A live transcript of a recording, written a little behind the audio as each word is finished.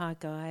Hi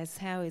guys,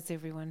 how is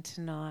everyone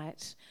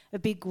tonight? A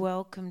big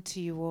welcome to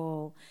you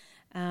all.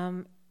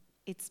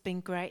 It's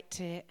been great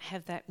to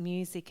have that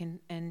music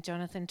and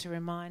Jonathan to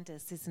remind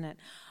us, isn't it,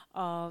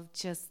 of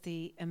just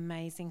the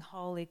amazing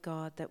holy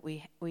God that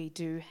we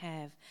do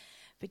have.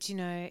 But you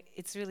know,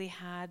 it's really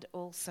hard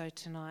also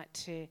tonight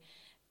to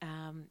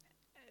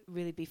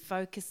really be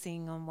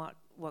focusing on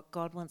what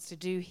God wants to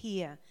do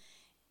here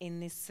in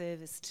this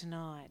service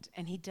tonight.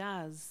 And he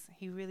does.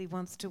 He really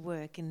wants to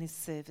work in this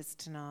service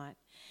tonight.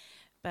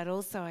 But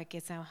also, I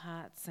guess our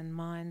hearts and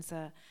minds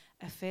are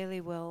fairly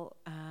well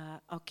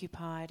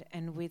occupied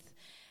and with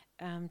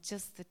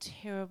just the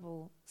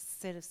terrible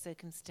set of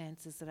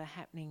circumstances that are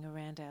happening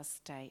around our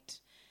state.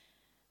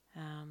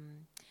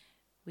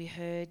 We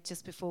heard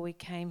just before we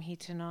came here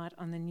tonight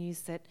on the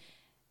news that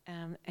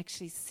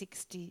actually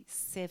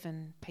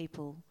 67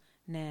 people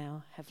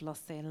now have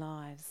lost their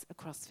lives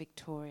across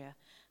Victoria.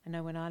 I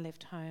know when I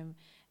left home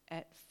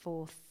at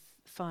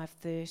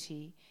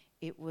 5:30,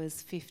 it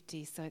was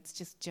 50, so it's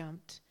just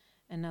jumped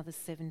another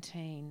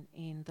 17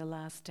 in the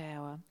last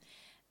hour.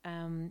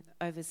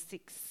 Over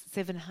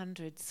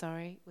 700,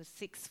 was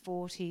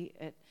 640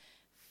 at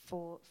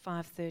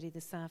 5:30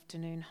 this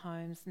afternoon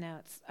homes. Now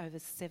it's over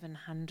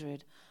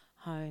 700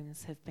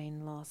 homes have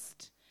been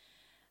lost.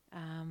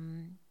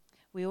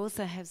 We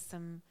also have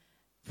some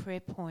prayer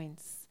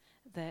points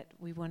that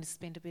we want to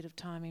spend a bit of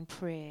time in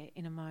prayer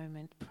in a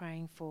moment,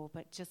 praying for,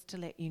 but just to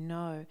let you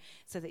know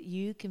so that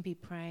you can be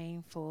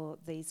praying for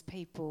these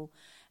people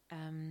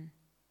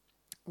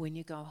when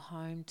you go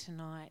home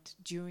tonight,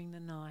 during the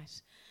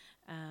night,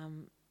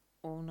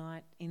 all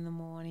night, in the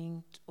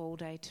morning, all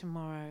day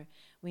tomorrow.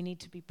 We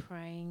need to be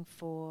praying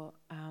for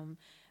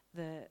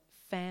the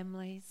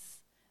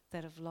families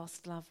that have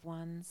lost loved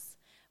ones.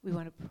 We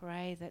want to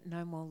pray that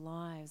no more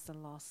lives are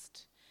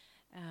lost.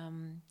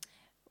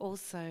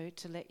 Also,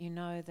 to let you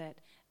know that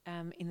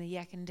in the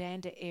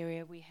Yakandanda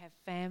area, we have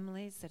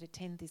families that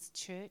attend this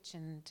church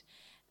and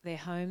their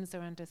homes are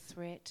under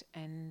threat,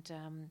 and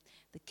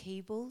the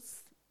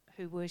Keebles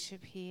who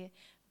worship here,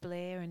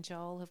 Blair and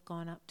Joel, have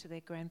gone up to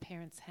their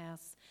grandparents'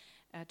 house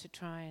to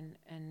try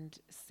and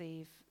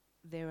see if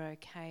they're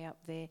okay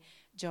up there.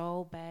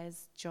 Joel,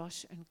 Baz,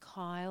 Josh and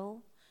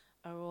Kyle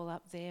are all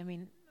up there. I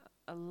mean,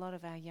 a lot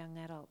of our young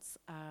adults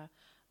are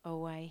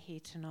away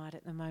here tonight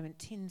at the moment.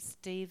 Tim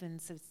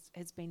Stevens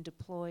has been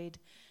deployed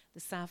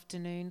this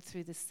afternoon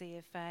through the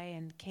CFA,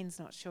 and Ken's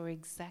not sure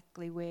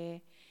exactly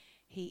where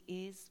he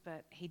is,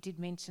 but he did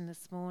mention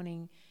this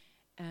morning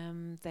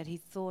that he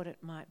thought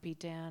it might be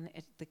down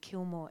at the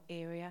Kilmore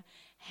area.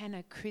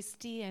 Hannah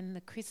Christie and the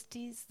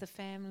Christies, the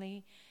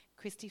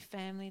Christie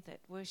family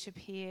that worship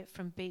here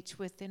from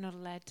Beechworth, they're not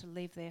allowed to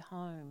leave their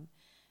home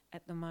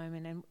at the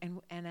moment,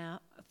 and our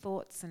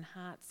thoughts and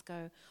hearts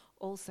go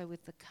also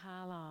with the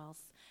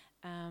Carlyles,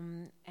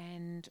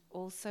 and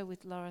also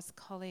with Loris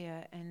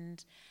Collier,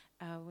 and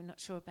we're not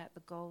sure about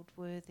the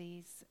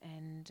Goldworthys,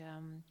 and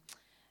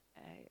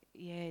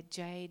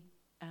Jade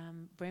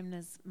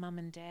Bremner's mum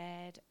and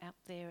dad out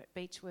there at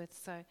Beechworth.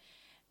 So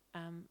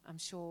I'm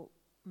sure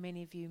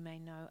many of you may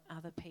know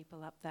other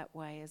people up that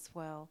way as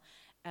well.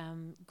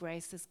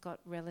 Grace has got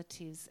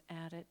relatives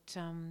out at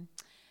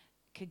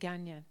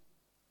Kaganya.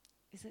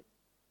 Is it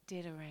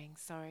Dedarang?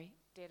 Sorry,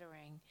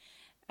 Dedarang.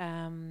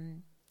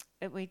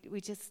 We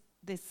just,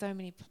 there's so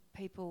many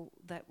people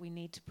that we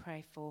need to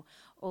pray for.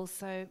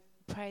 Also,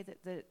 pray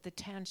that the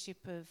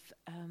township of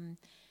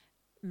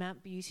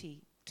Mount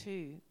Beauty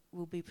too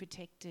will be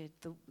protected.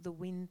 The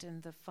wind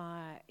and the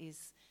fire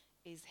is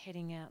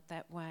heading out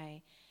that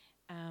way.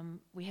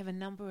 We have a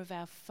number of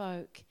our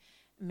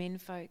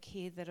menfolk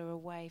here that are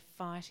away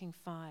fighting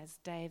fires.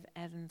 Dave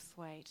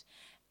Adamthwaite,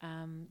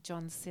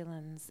 John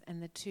Sillins,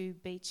 and the two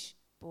beach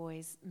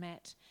boys,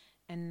 Matt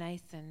and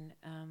Nathan,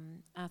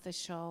 Arthur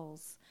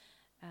Scholes,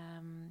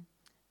 and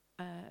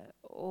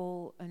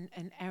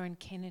Aaron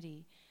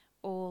Kennedy,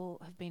 all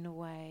have been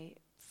away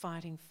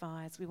fighting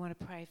fires. We want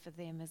to pray for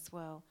them as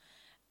well.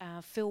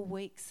 Phil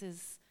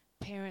Weeks'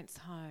 parents'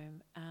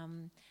 home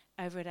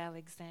over at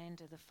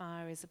Alexander, the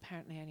fire is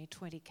apparently only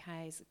 20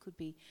 k's. It could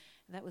be,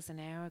 that was an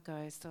hour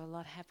ago, so a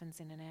lot happens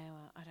in an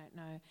hour. I don't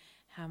know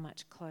how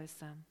much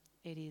closer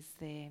it is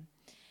there.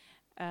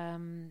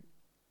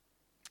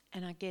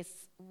 And I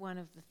guess one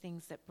of the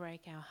things that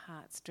break our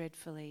hearts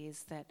dreadfully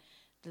is that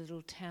the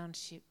little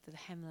township, the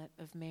hamlet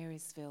of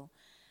Marysville,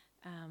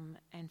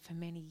 and for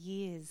many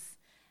years,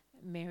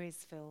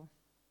 Marysville,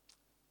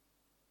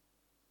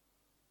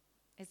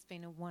 it's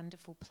been a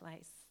wonderful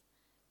place,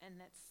 and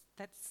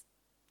that's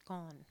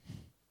gone,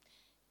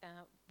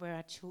 where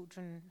our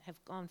children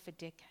have gone for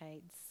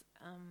decades.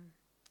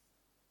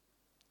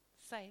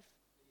 Safe?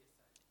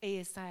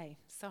 ESA,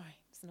 sorry,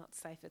 it's not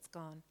safe, it's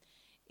gone.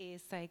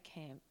 ESA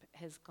camp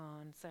has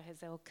gone, so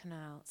has El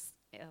Canal.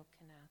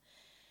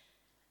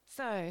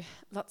 So,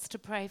 lots to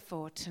pray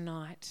for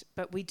tonight,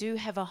 but we do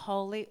have a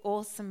holy,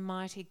 awesome,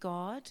 mighty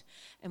God,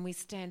 and we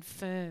stand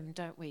firm,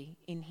 don't we,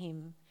 in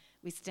him.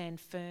 We stand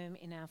firm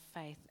in our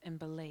faith and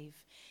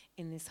believe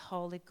in this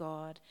holy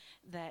God,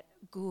 that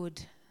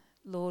good,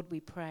 Lord, we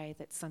pray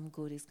that some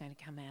good is going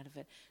to come out of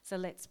it. So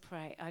let's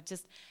pray. I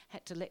just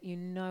had to let you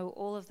know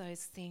all of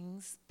those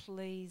things.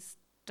 Please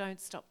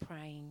don't stop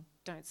praying.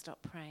 Don't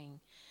stop praying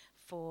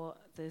for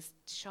the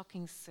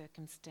shocking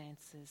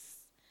circumstances.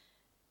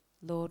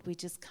 Lord, we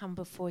just come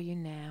before you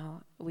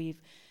now.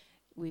 We've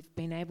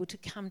been able to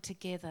come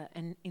together,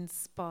 and in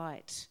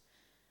spite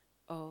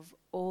of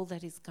all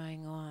that is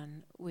going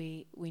on,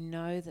 we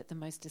know that the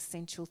most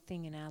essential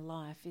thing in our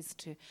life is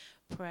to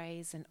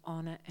praise and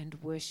honour and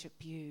worship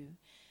you,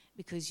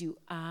 because you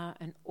are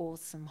an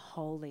awesome,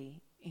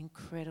 holy,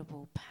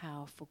 incredible,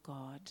 powerful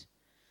God.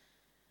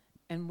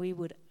 And we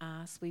would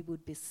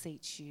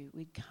beseech you,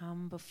 we'd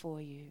come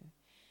before you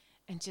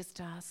and just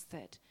ask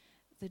that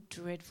the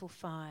dreadful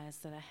fires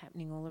that are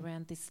happening all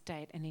around this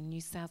state and in New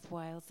South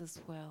Wales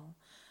as well,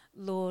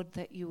 Lord,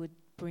 that you would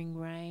bring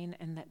rain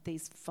and that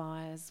these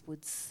fires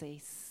would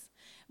cease.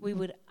 We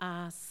would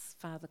ask,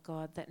 Father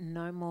God, that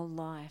no more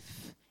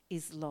life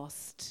is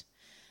lost,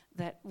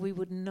 that we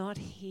would not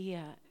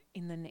hear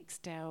in the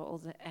next hour or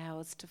the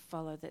hours to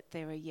follow that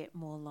there are yet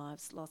more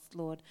lives lost,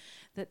 Lord,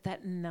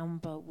 that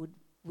number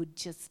would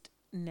just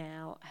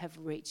now have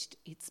reached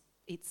its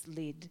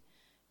lid,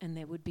 and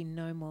there would be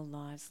no more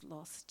lives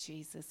lost,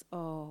 Jesus.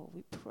 Oh,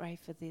 we pray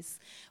for this.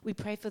 We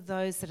pray for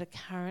those that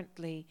are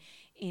currently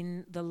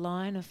in the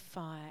line of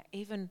fire,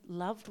 even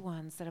loved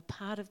ones that are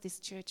part of this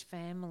church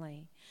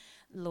family,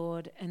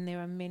 Lord. And there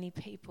are many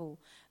people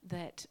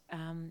that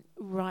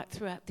right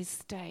throughout this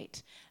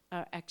state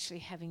are actually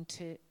having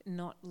to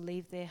not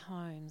leave their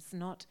homes,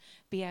 not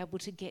be able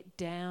to get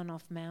down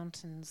off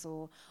mountains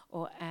or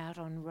out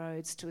on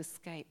roads to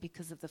escape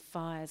because of the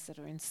fires that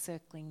are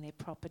encircling their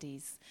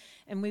properties.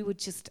 And we would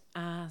just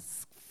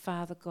ask,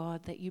 Father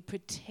God, that you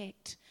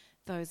protect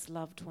those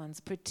loved ones,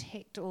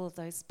 protect all of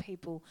those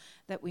people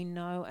that we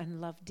know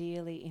and love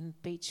dearly in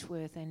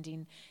Beechworth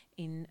and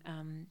in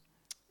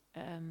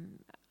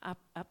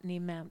up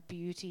near Mount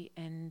Beauty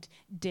and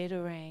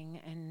Dedarang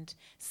and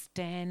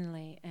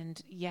Stanley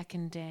and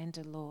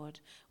Yakandanda,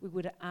 Lord. We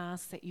would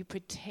ask that you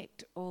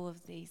protect all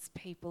of these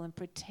people and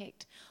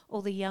protect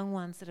all the young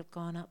ones that have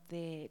gone up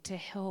there to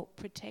help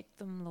protect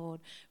them,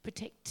 Lord.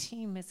 Protect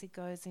Tim as he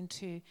goes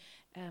into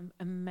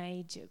a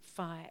major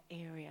fire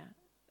area.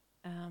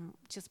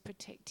 Just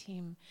protect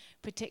him.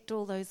 Protect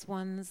all those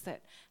ones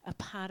that are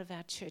part of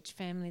our church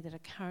family that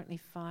are currently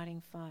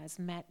fighting fires.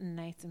 Matt and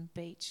Nathan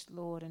Beach,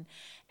 Lord, and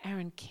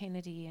Aaron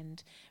Kennedy,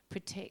 and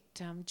protect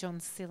John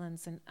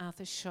Sillins and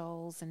Arthur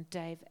Scholes and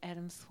Dave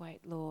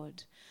Adamswaite,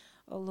 Lord.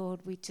 Oh,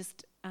 Lord, we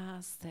just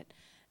ask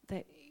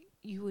that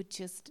you would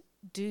just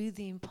do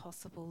the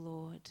impossible,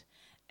 Lord,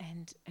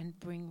 and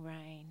bring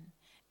rain.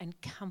 And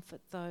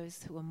comfort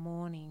those who are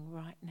mourning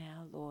right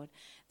now, Lord,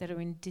 that are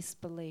in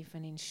disbelief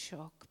and in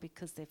shock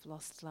because they've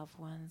lost loved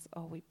ones.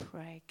 Oh, we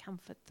pray,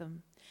 comfort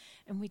them.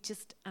 And we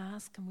just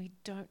ask, and we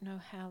don't know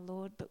how,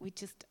 Lord, but we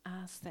just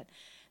ask that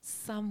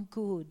some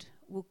good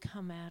will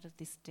come out of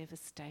this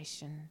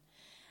devastation.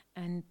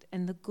 And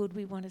the good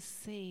we want to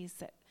see is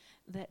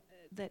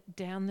that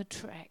down the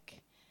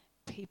track,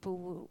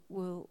 people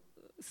will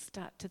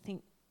start to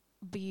think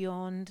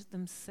beyond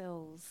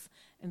themselves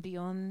and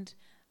beyond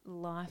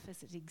life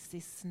as it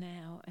exists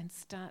now, and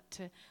start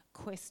to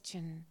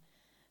question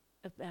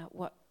about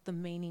what the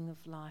meaning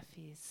of life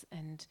is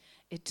and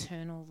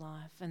eternal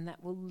life, and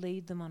that will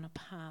lead them on a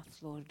path,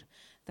 Lord,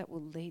 that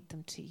will lead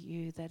them to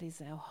you. That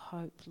is our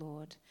hope,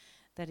 Lord.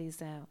 That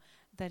is our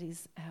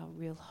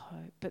real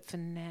hope. But for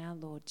now,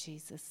 Lord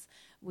Jesus,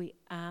 we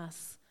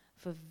ask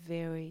for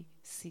very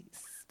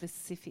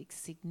specific,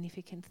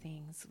 significant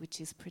things,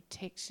 which is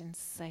protection,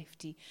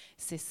 safety,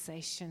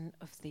 cessation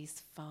of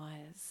these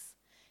fires.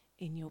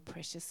 In your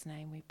precious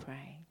name we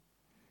pray.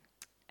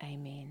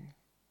 Amen.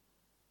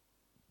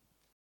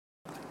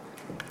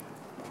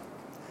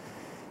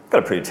 Got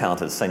a pretty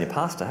talented senior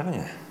pastor, haven't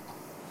you?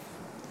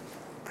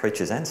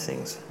 Preaches and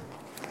sings.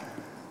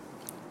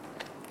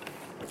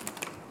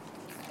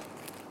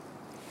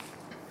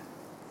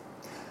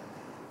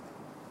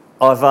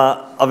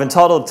 I've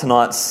entitled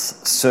tonight's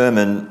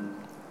sermon,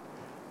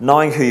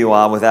 Knowing Who You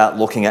Are Without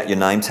Looking at Your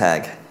Name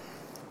Tag.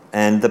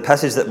 And the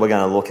passage that we're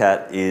going to look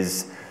at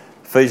is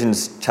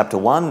Ephesians chapter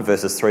 1,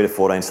 verses 3 to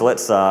 14. So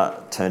let's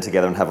turn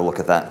together and have a look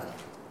at that.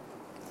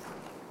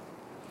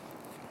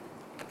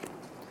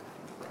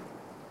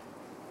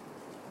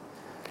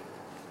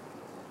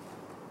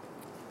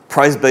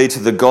 Praise be to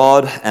the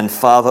God and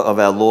Father of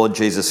our Lord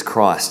Jesus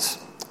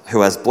Christ,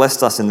 who has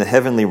blessed us in the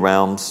heavenly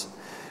realms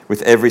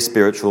with every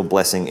spiritual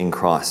blessing in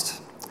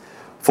Christ.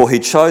 For he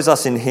chose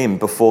us in him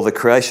before the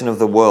creation of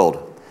the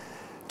world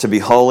to be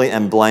holy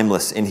and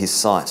blameless in his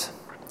sight.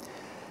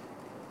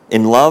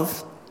 In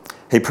love,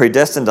 he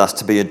predestined us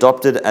to be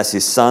adopted as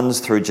his sons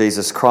through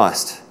Jesus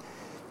Christ,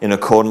 in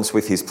accordance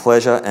with his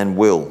pleasure and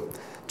will,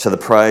 to the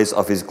praise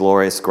of his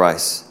glorious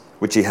grace,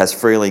 which he has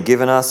freely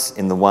given us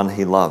in the one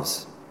he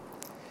loves.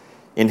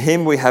 In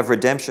him we have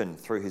redemption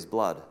through his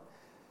blood,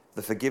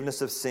 the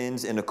forgiveness of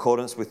sins in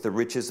accordance with the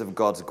riches of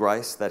God's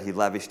grace that he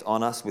lavished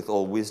on us with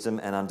all wisdom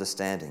and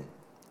understanding.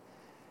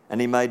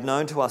 And he made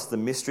known to us the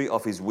mystery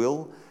of his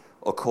will,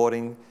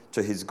 according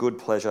to his good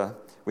pleasure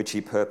which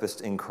he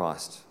purposed in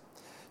Christ,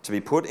 to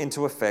be put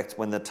into effect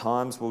when the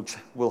times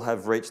will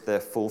have reached their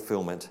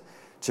fulfillment,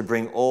 to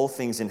bring all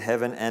things in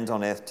heaven and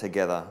on earth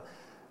together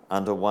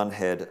under one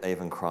head,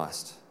 even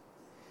Christ.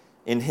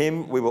 In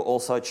him we were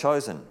also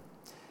chosen,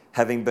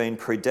 having been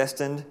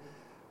predestined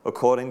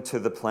according to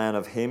the plan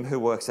of him who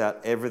works out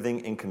everything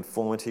in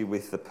conformity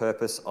with the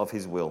purpose of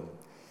his will,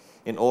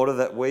 in order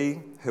that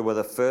we, who were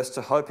the first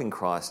to hope in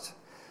Christ,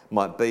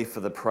 might be for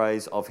the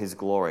praise of his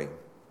glory.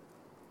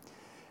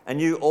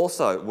 And you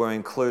also were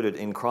included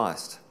in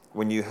Christ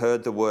when you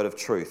heard the word of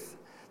truth,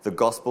 the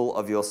gospel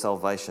of your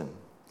salvation.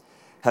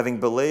 Having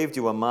believed,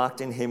 you were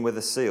marked in him with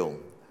a seal,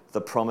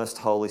 the promised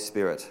Holy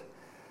Spirit,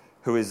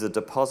 who is the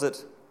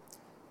deposit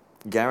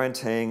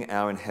guaranteeing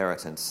our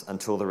inheritance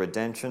until the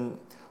redemption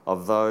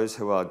of those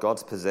who are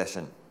God's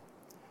possession,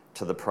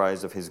 to the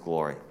praise of his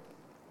glory.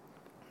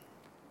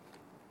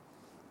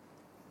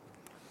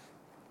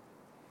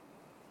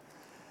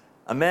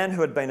 A man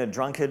who had been a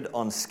drunkard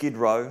on Skid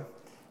Row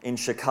in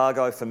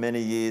Chicago for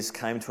many years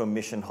came to a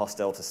mission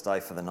hostel to stay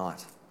for the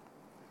night.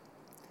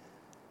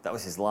 That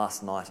was his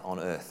last night on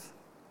earth.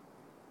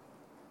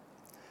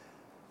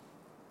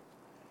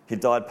 He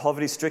died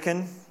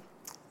poverty-stricken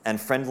and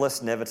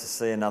friendless, never to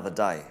see another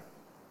day.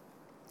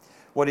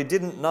 What he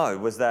didn't know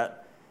was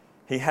that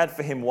he had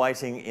for him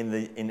waiting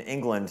in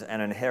England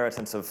an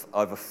inheritance of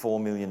over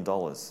 $4 million.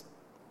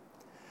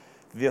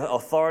 The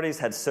authorities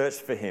had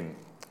searched for him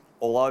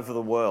all over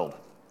the world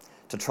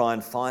to try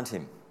and find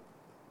him.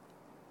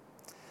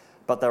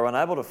 But they were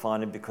unable to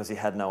find him because he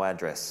had no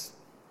address.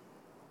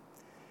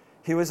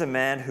 He was a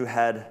man who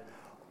had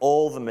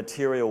all the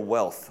material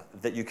wealth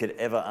that you could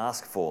ever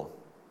ask for.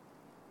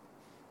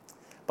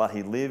 But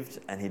he lived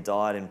and he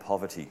died in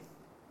poverty.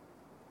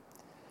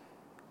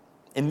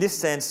 In this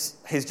sense,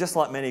 he's just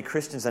like many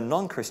Christians and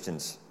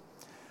non-Christians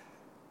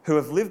who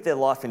have lived their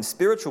life in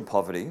spiritual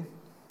poverty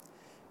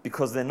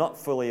because they're not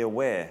fully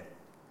aware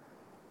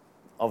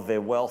of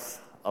their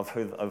wealth, of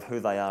who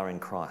they are in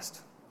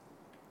Christ.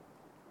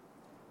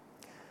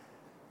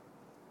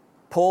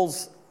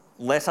 Paul's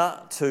letter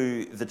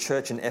to the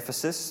church in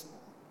Ephesus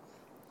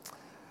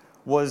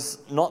was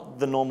not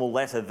the normal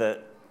letter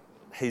that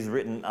he's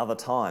written other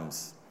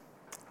times,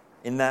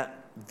 in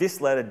that this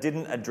letter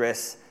didn't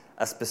address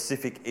a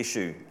specific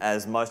issue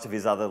as most of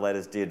his other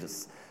letters did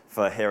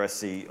for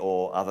heresy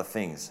or other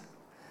things.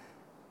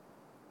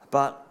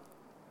 But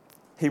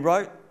he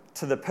wrote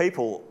to the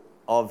people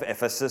of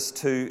Ephesus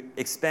to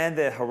expand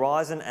their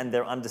horizon and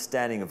their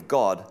understanding of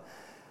God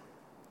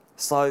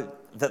so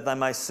that they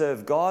may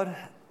serve God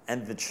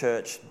and the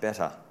church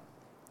better.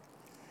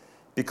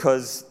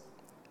 Because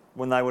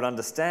when they would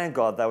understand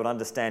God, they would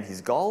understand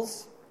his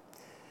goals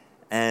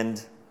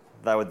and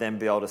they would then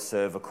be able to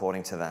serve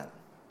according to that.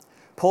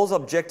 Paul's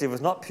objective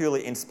was not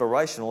purely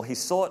inspirational. He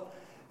sought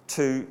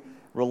to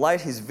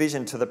relate his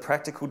vision to the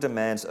practical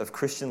demands of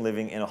Christian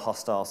living in a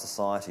hostile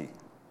society.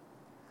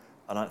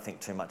 I don't think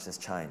too much has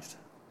changed.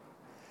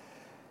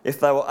 If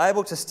they were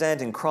able to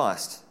stand in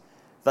Christ,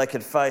 they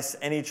could face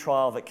any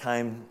trial that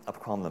came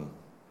upon them.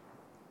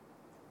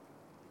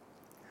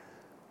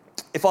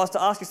 If I was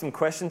to ask you some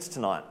questions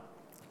tonight,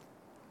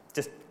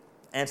 just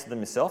answer them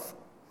yourself.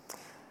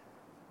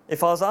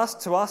 If I was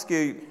asked to ask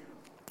you,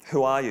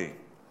 who are you?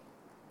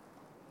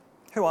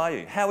 Who are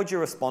you? How would you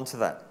respond to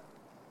that?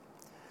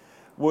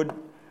 Would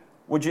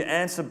you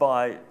answer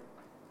by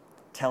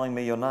telling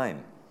me your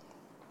name?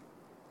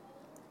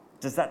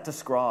 Does that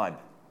describe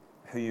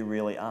who you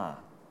really are,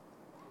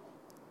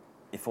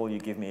 if all you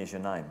give me is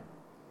your name?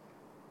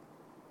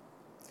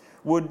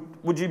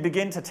 Would you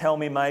begin to tell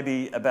me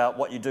maybe about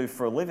what you do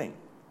for a living?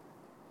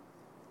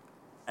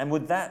 And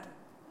would that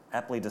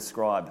aptly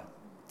describe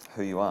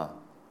who you are?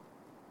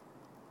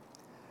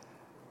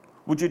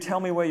 Would you tell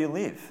me where you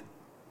live?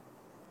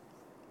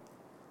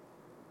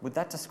 Would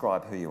that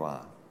describe who you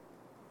are?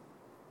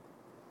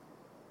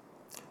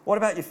 What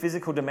about your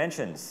physical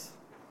dimensions?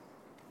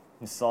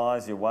 Your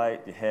size, your weight,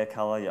 your hair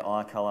colour, your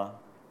eye colour?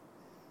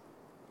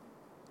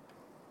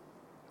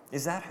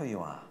 Is that who you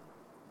are?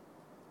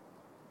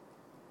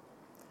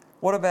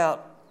 What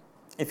about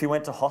if you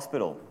went to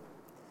hospital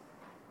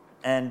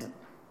and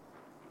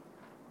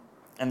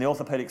the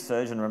orthopaedic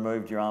surgeon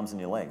removed your arms and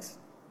your legs?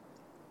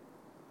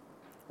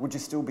 Would you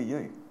still be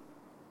you?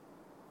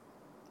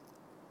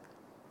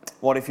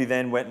 What if you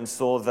then went and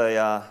saw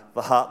the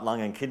heart,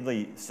 lung and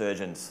kidney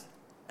surgeons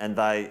and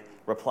they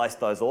replaced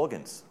those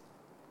organs?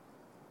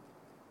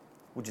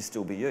 Would you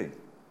still be you?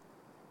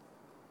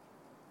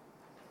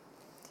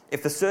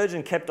 If the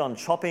surgeon kept on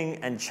chopping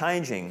and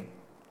changing,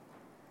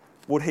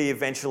 would he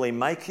eventually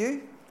make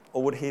you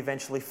or would he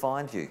eventually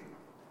find you?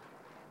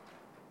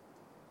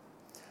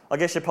 I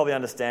guess you're probably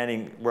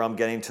understanding where I'm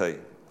getting to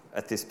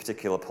at this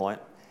particular point,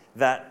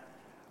 that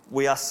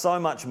we are so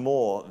much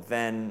more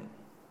than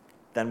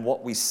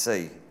what we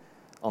see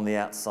on the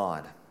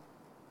outside.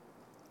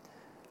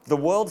 The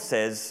world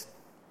says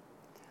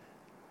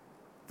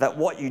that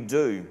what you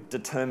do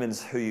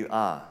determines who you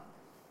are,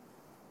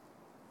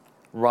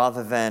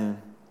 rather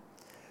than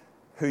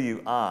who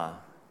you are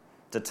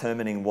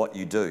determining what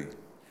you do.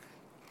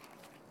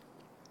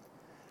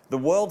 The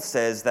world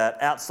says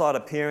that outside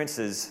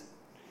appearances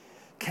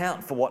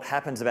count for what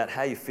happens about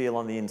how you feel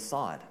on the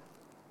inside.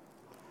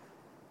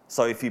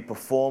 So if you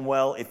perform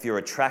well, if you're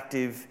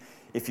attractive,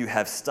 if you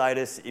have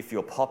status, if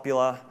you're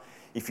popular,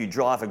 if you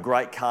drive a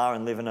great car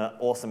and live in an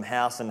awesome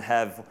house and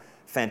have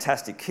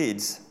fantastic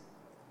kids,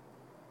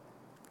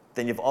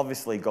 then you've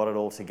obviously got it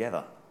all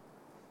together.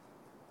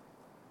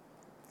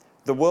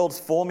 The world's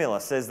formula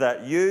says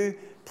that you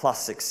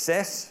plus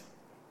success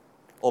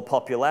or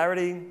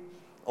popularity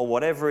or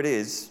whatever it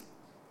is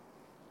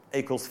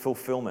equals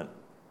fulfillment.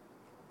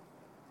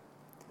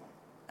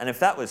 And if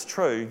that was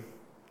true,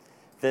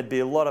 there'd be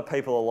a lot of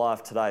people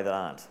alive today that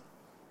aren't.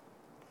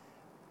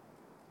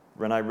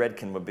 René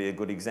Redkin would be a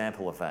good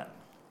example of that,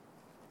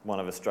 one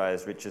of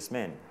Australia's richest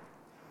men,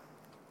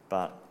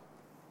 but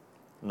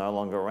no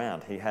longer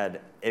around. He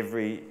had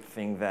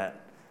everything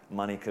that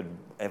money could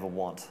ever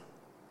want,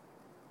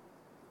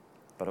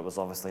 but it was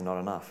obviously not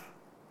enough.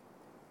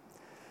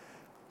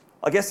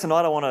 I guess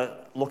tonight I want to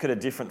look at a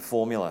different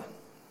formula.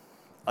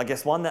 I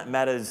guess one that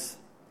matters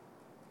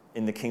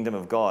in the kingdom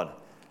of God.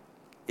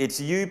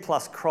 It's you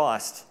plus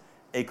Christ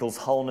equals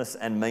wholeness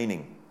and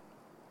meaning.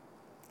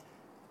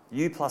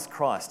 You plus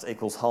Christ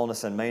equals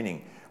wholeness and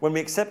meaning. When we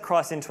accept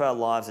Christ into our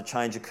lives, a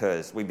change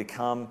occurs. We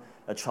become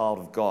a child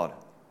of God.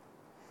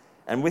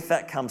 And with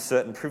that comes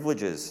certain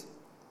privileges.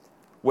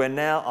 We're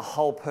now a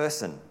whole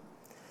person,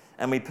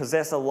 and we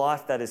possess a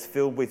life that is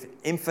filled with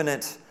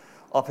infinite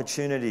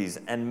opportunities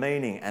and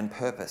meaning and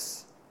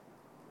purpose.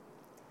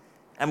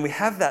 And we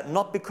have that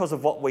not because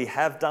of what we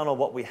have done or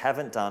what we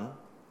haven't done,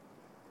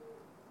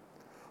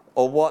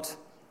 or what.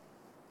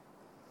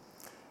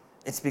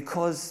 It's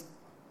because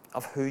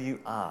of who you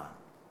are.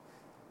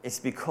 It's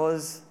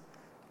because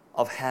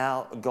of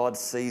how God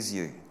sees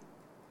you.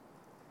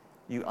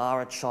 You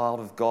are a child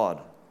of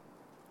God.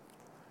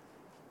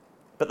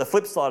 But the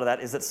flip side of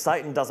that is that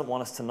Satan doesn't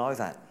want us to know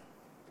that.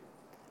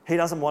 He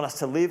doesn't want us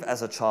to live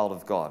as a child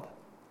of God.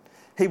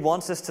 He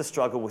wants us to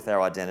struggle with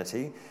our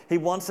identity. He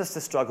wants us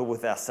to struggle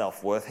with our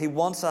self-worth. He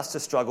wants us to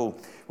struggle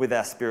with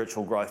our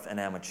spiritual growth and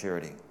our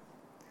maturity.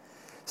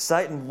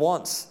 Satan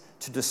wants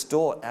to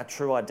distort our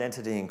true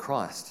identity in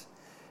Christ.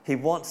 He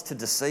wants to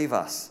deceive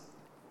us.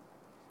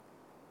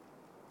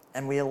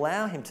 And we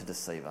allow him to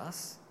deceive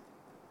us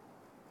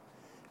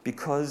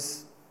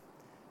because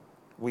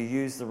we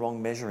use the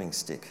wrong measuring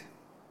stick.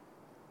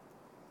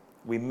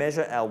 We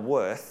measure our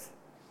worth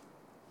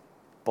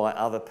by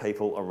other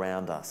people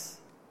around us,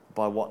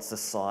 by what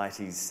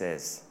society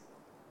says.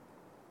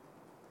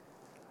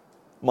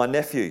 My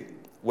nephew,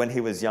 when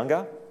he was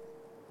younger,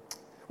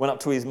 went up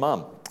to his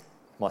mum,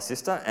 my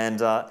sister,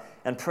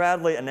 and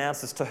proudly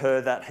announces to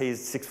her that he's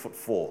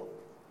 6'4".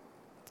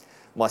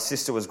 My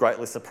sister was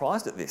greatly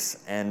surprised at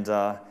this and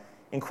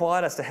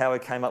inquired as to how he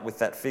came up with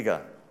that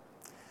figure.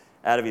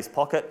 Out of his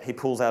pocket, he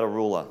pulls out a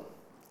ruler,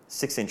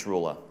 6-inch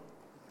ruler,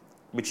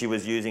 which he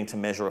was using to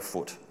measure a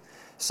foot.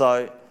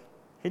 So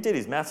he did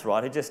his maths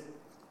right.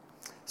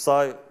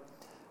 So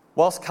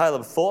whilst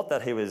Caleb thought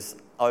that he was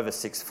over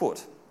 6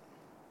 foot,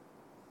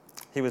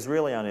 he was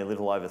really only a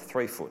little over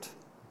 3 foot.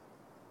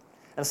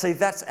 And see,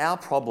 that's our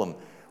problem.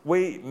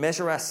 We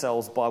measure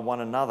ourselves by one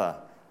another.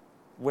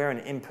 We're an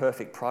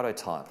imperfect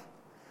prototype,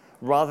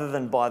 rather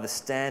than by the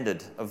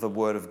standard of the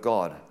Word of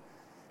God.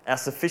 Our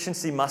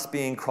sufficiency must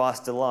be in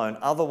Christ alone.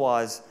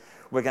 Otherwise,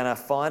 we're going to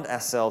find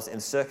ourselves in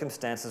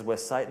circumstances where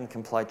Satan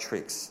can play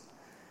tricks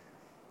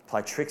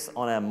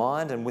on our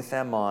mind and with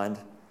our mind,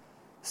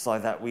 so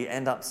that we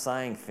end up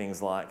saying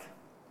things like,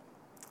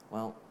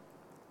 well,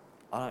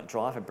 I don't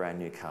drive a brand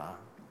new car,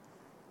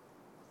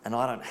 and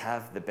I don't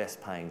have the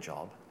best paying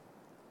job,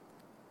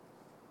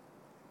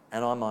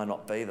 and I might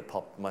not be the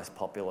most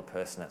popular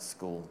person at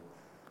school,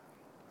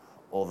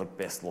 or the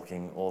best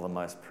looking, or the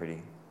most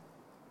pretty.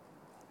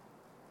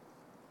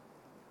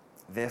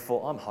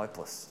 Therefore, I'm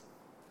hopeless.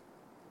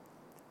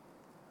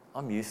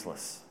 I'm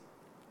useless.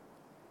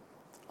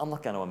 I'm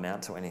not going to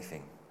amount to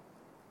anything.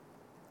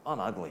 I'm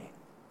ugly.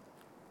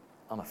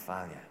 I'm a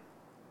failure.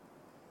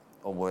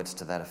 Or words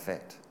to that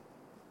effect.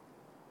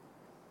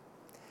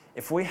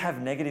 If we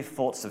have negative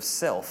thoughts of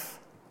self,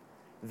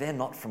 they're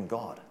not from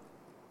God.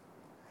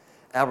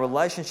 Our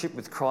relationship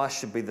with Christ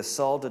should be the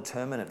sole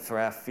determinant for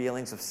our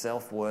feelings of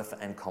self-worth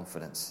and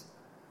confidence.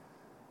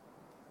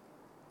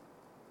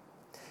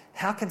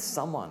 How can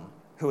someone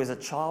who is a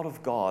child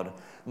of God,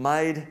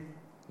 made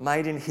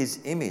in his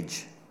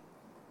image,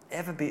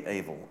 ever be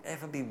evil,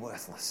 ever be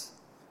worthless,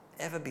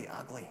 ever be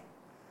ugly,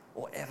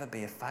 or ever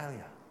be a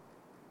failure?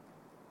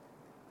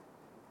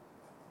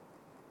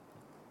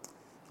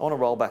 I want to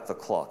roll back the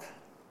clock.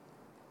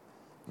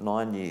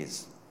 9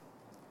 years.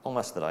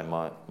 Almost today.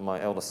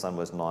 My eldest son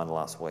was 9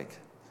 last week.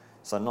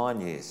 So 9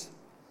 years.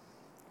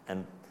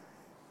 And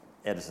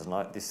editors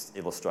note, this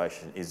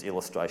illustration is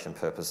illustration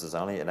purposes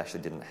only. It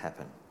actually didn't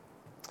happen.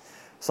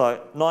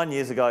 So 9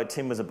 years ago,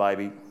 Tim was a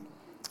baby,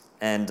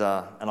 and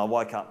I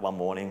woke up one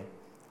morning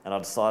and I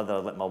decided that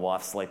I'd let my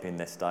wife sleep in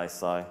this day.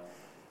 So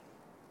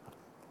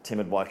Tim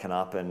had woken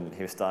up and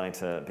he was starting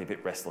to be a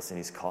bit restless in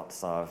his cot,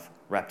 so I've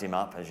wrapped him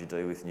up, as you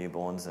do with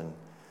newborns, and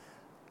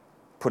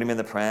put him in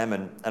the pram,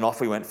 and off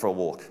we went for a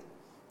walk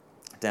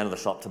down to the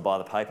shop to buy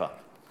the paper.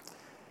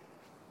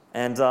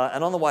 And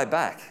on the way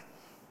back,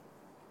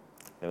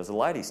 there was a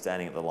lady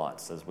standing at the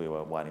lights as we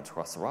were waiting to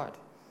cross the road.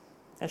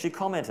 And she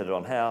commented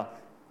on how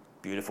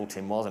beautiful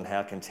Tim was and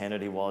how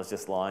contented he was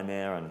just lying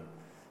there and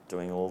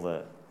doing all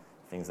the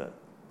things that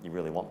you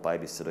really want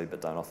babies to do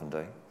but don't often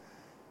do.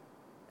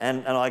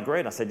 And I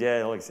agreed. I said,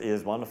 yeah, look, he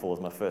is wonderful. It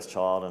was my first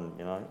child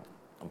and,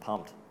 I'm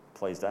pumped,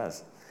 pleased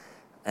as.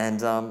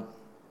 And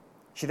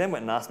she then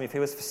went and asked me if he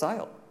was for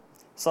sale.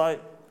 So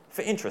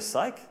for interest's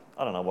sake,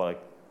 I don't know what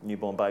a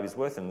newborn baby's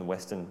worth in the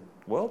Western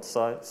world,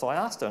 so I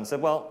asked her and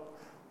said, well,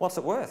 what's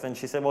it worth? And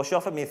she said, well, she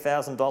offered me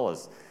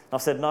 $1,000. And I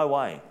said, no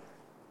way.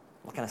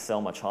 I'm not going to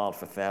sell my child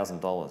for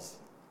 $1,000.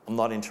 I'm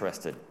not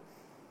interested.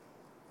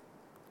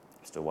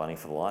 Still waiting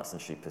for the lights,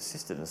 and she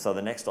persisted. And so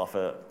the next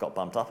offer got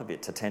bumped up a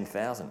bit to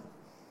 $10,000.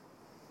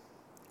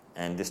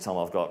 And this time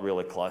I've got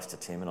really close to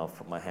Tim and I've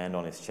put my hand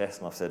on his chest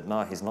and I've said,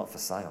 no, he's not for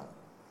sale.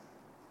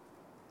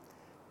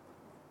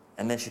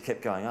 And then she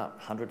kept going up,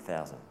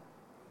 100,000.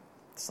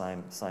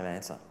 Same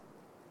answer.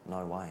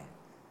 No way.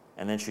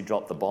 And then she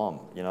dropped the bomb,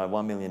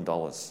 $1 million.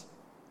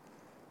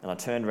 And I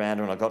turned around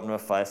her and I got in her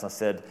face and I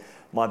said,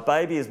 my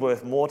baby is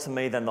worth more to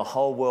me than the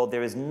whole world.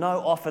 There is no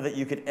offer that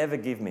you could ever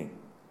give me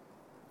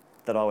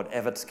that I would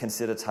ever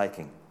consider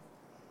taking.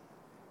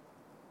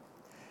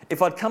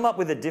 If I'd come up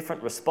with a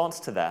different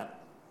response to that,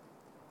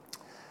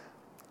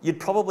 you'd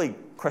probably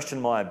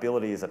question my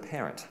ability as a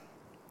parent.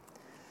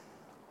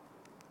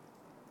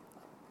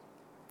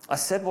 I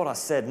said what I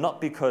said,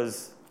 not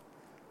because,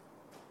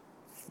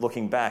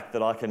 looking back,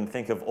 that I can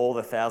think of all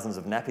the thousands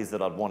of nappies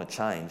that I'd want to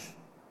change,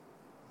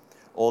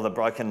 or the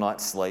broken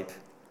night's sleep,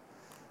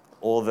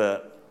 or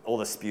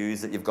the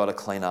spews that you've got to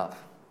clean up,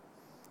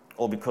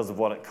 or because of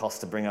what it costs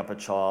to bring up a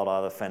child,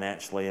 either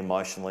financially,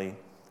 emotionally,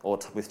 or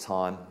with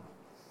time,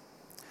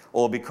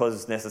 or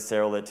because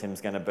necessarily that Tim's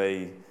going to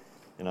be,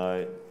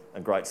 a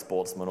great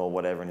sportsman or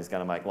whatever and he's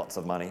going to make lots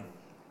of money.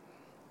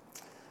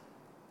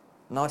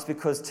 No, it's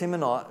because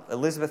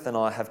Elizabeth and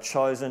I have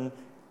chosen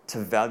to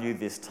value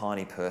this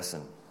tiny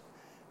person,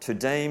 to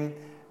deem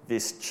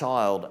this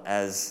child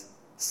as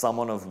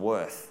someone of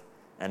worth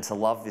and to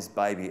love this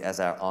baby as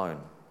our own.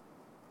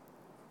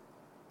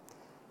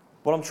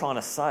 What I'm trying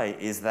to say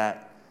is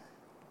that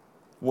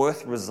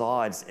worth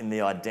resides in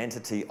the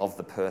identity of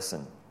the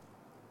person,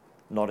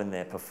 not in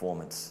their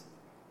performance.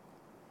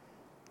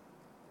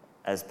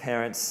 As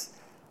parents,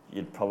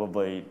 you'd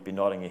probably be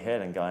nodding your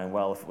head and going,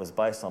 well, if it was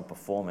based on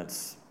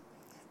performance,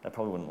 that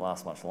probably wouldn't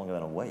last much longer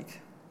than a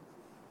week.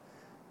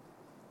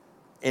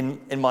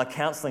 In my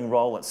counselling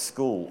role at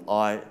school,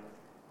 I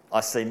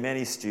see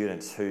many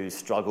students who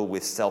struggle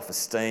with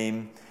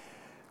self-esteem,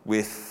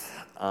 with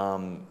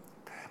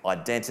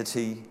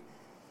identity,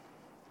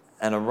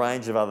 and a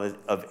range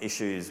of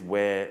issues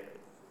where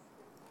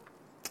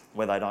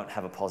they don't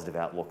have a positive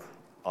outlook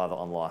either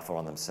on life or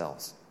on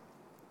themselves.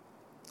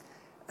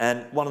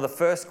 And one of the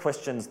first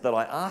questions that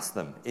I ask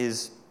them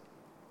is,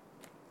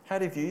 how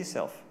do you view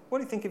yourself? What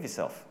do you think of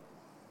yourself?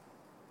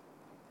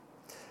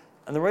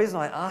 And the reason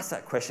I ask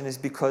that question is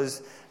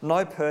because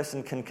no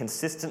person can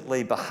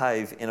consistently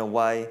behave in a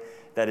way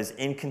that is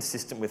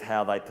inconsistent with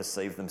how they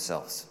perceive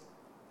themselves.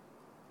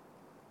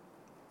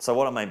 So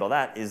what I mean by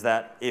that is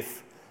that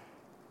if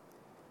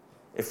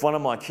one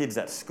of my kids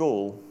at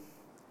school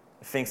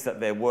thinks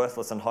that they're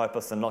worthless and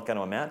hopeless and not going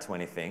to amount to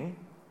anything,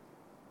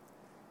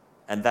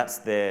 and that's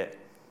their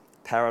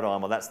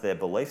paradigm or that's their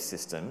belief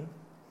system,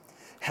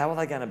 how are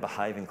they going to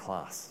behave in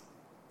class?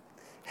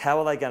 How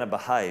are they going to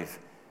behave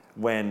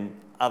when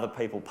other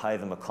people pay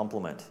them a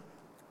compliment?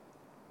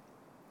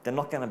 They're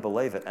not going to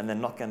believe it and they're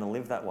not going to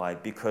live that way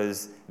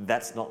because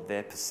that's not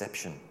their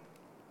perception.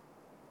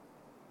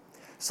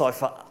 So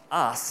for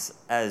us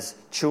as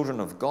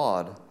children of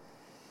God,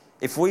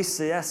 if we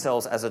see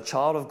ourselves as a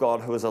child of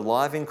God who is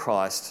alive in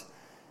Christ,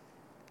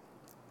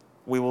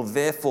 we will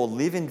therefore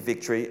live in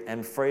victory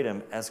and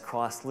freedom as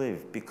Christ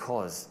lived,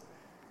 because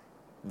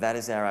that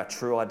is our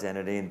true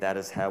identity and that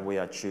is how we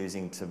are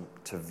choosing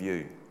to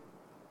view.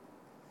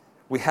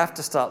 We have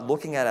to start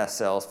looking at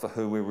ourselves for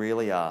who we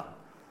really are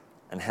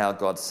and how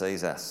God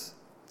sees us.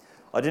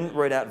 I didn't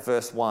read out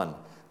verse 1,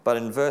 but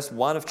in verse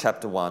 1 of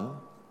chapter 1,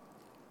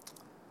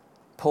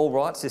 Paul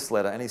writes this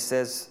letter and he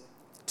says,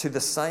 to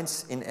the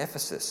saints in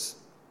Ephesus.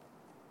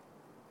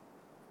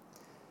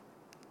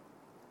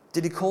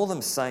 Did he call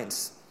them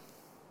saints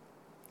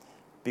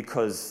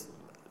because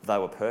they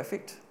were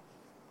perfect?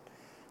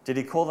 Did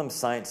he call them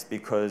saints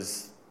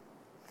because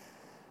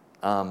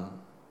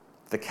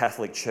the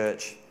Catholic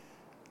Church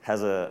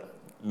has a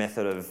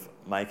method of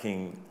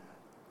making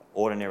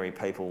ordinary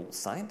people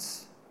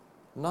saints?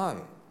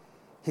 No.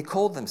 He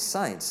called them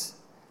saints,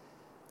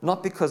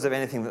 not because of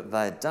anything that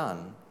they had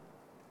done,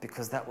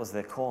 because that was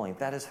their calling.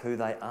 That is who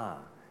they are.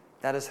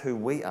 That is who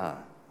we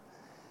are.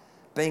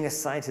 Being a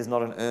saint is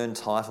not an earned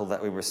title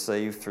that we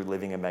receive through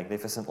living a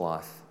magnificent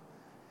life.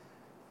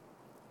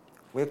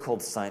 We're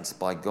called saints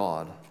by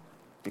God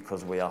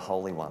because we are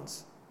holy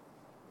ones.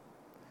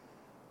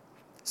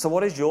 So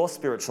what is your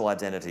spiritual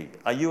identity?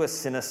 Are you a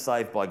sinner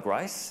saved by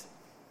grace?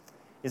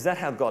 Is that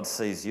how God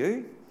sees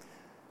you?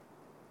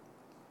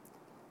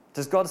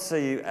 Does God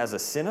see you as a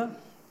sinner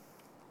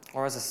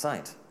or as a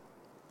saint,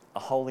 a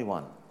holy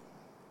one?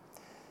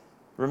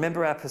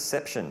 Remember our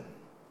perception.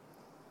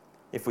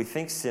 If we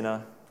think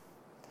sinner,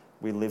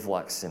 we live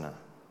like sinner,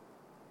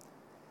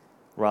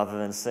 rather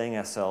than seeing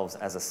ourselves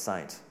as a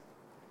saint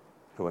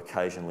who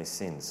occasionally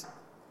sins.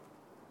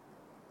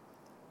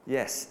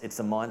 Yes, it's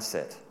a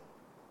mindset.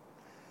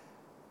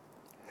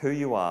 Who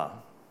you are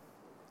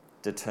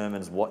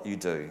determines what you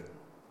do,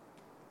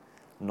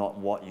 not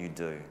what you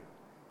do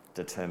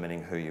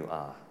determining who you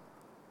are.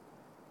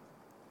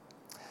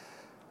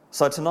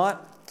 So tonight,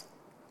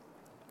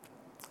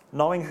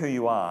 knowing who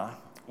you are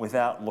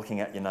without looking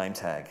at your name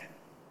tag.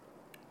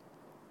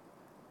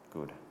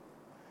 Good.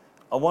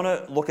 I want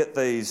to look at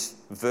these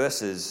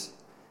verses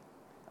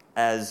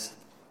as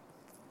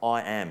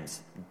I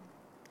ams.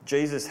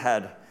 Jesus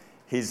had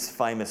his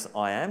famous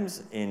I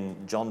ams in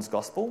John's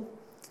Gospel.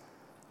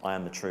 I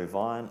am the true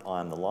vine,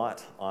 I am the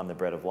light, I am the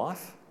bread of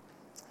life.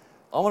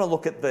 I want to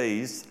look at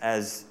these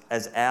as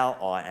our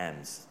I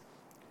ams,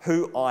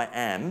 who I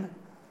am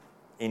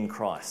in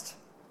Christ.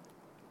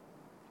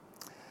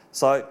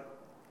 So,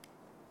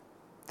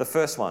 the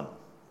first one.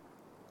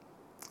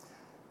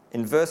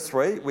 In verse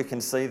 3, we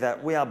can see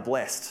that we are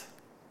blessed.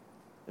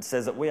 It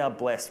says that we are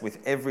blessed with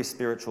every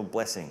spiritual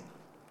blessing.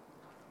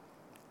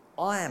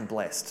 I am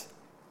blessed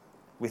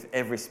with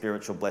every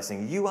spiritual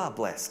blessing. You are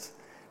blessed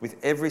with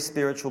every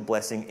spiritual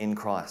blessing in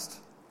Christ.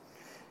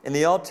 In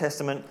the Old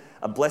Testament,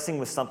 a blessing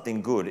was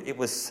something good. It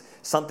was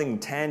something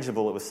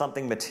tangible. It was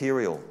something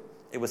material.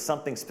 It was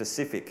something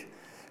specific.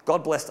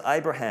 God blessed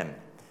Abraham.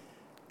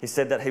 He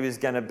said that he was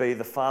going to be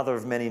the father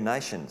of many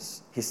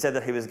nations. He said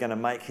that he was going to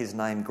make his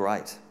name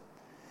great.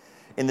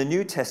 In the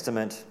New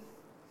Testament,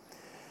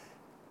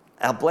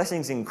 our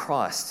blessings in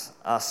Christ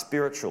are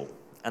spiritual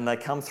and they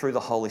come through the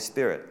Holy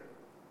Spirit.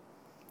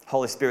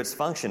 Holy Spirit's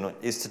function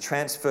is to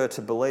transfer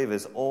to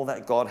believers all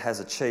that God has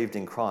achieved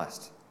in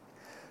Christ.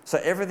 So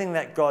everything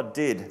that God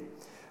did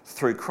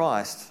through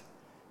Christ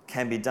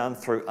can be done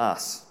through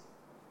us,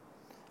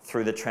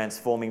 through the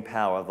transforming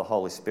power of the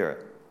Holy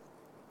Spirit.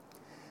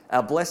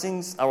 Our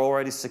blessings are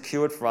already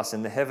secured for us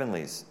in the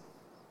heavenlies.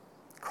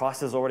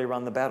 Christ has already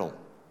run the battle.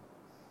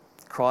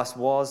 Christ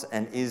was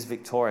and is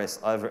victorious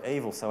over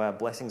evil, so our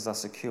blessings are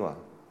secure.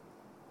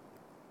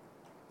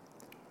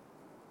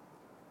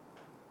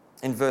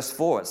 In verse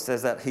 4, it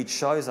says that he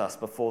chose us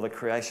before the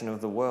creation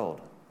of the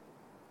world.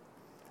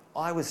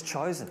 I was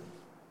chosen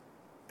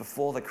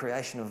before the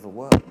creation of the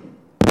world.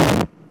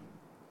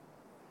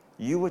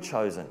 You were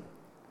chosen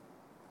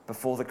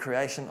before the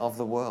creation of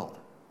the world.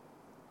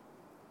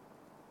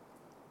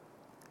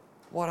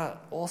 What an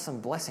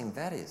awesome blessing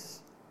that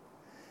is.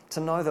 To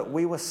know that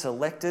we were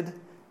selected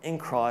in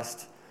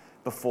Christ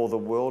before the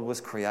world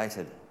was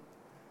created,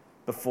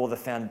 before the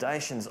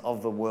foundations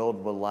of the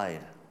world were laid.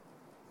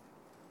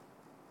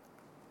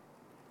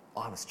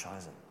 I was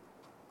chosen.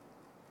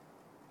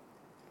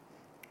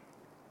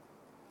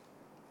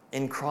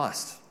 In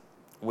Christ,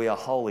 we are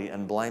holy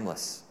and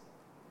blameless.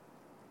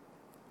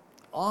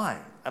 I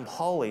am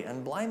holy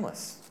and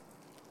blameless.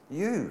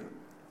 You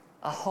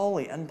are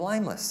holy and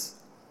blameless.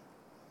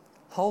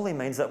 Holy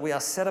means that we are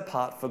set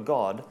apart for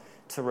God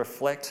to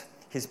reflect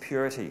his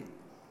purity.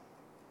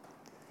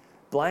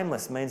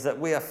 Blameless means that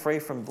we are free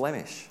from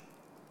blemish.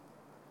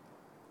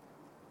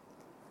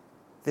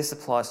 This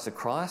applies to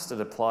Christ,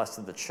 it applies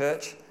to the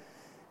church,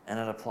 and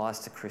it applies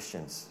to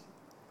Christians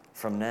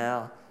from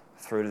now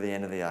through to the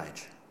end of the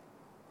age.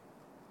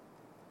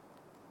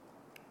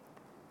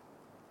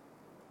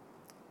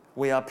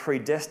 We are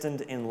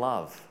predestined in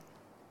love.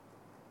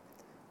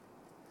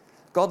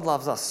 God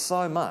loves us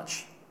so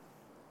much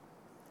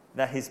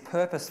that his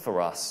purpose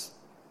for us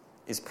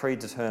is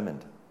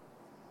predetermined.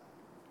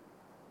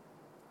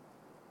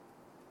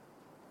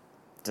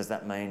 Does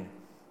that mean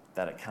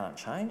that it can't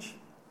change?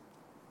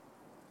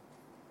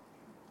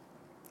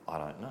 I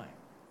don't know.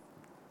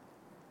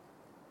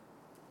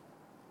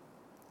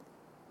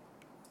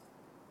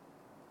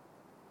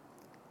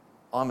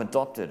 I'm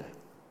adopted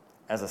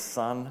as a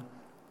son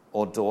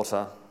or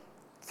daughter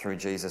through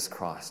Jesus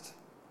Christ.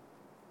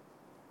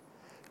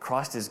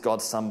 Christ is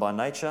God's son by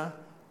nature.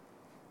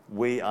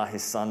 We are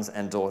his sons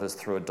and daughters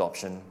through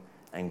adoption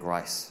and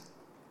grace.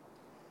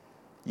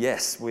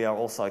 Yes, we are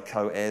also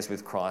co-heirs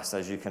with Christ,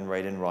 as you can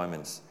read in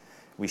Romans.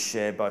 We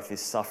share both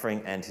his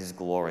suffering and his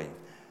glory.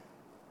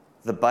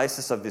 The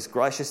basis of this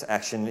gracious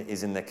action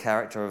is in the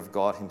character of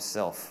God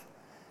himself,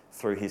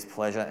 through his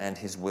pleasure and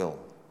his will.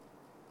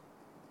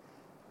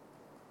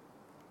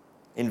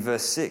 In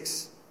verse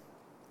 6,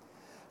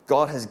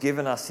 God has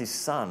given us his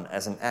Son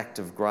as an act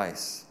of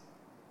grace.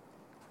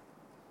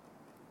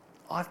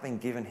 I've been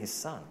given his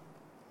Son.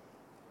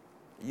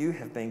 You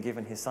have been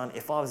given his Son.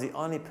 If I was the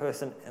only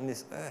person in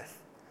this earth,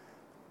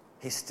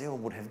 he still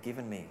would have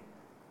given me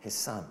his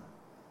Son.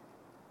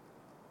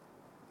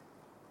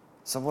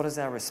 So what is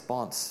our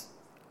response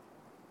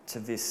to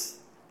this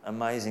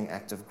amazing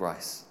act of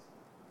grace.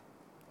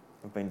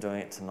 We've been doing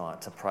it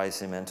tonight to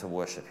praise him and to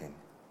worship him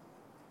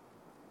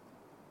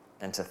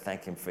and to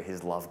thank him for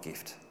his love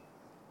gift.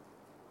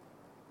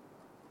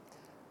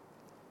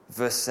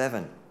 Verse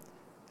 7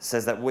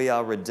 says that we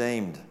are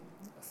redeemed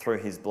through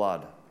his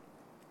blood.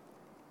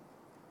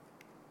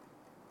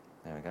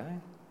 There we go.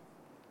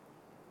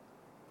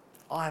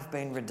 I have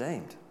been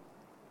redeemed.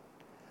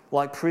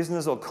 Like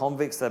prisoners or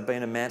convicts that have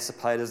been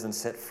emancipated and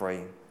set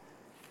free,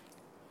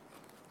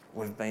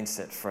 we've been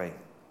set free.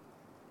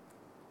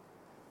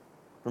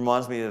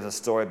 Reminds me of a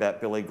story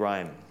about Billy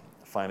Graham,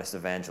 a famous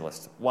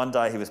evangelist. One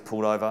day he was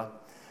pulled over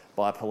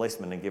by a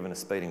policeman and given a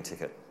speeding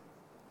ticket.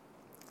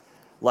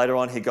 Later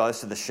on, he goes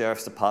to the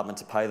sheriff's department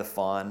to pay the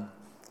fine,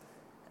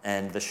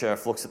 and the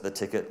sheriff looks at the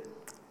ticket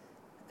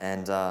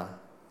and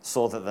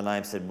saw that the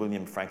name said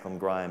William Franklin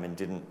Graham and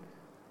didn't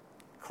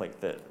click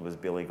that it was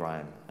Billy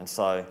Graham. And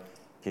so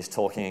he's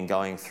talking and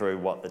going through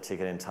what the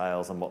ticket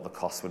entails and what the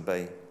cost would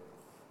be.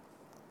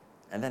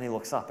 And then he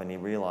looks up and he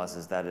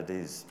realises that it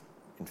is,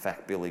 in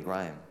fact, Billy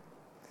Graham.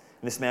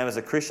 And this man was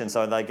a Christian,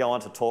 so they go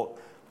on to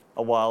talk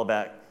a while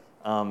about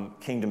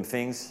kingdom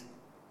things.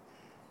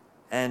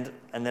 And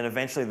then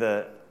eventually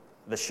the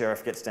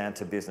sheriff gets down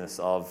to business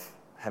of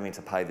having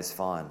to pay this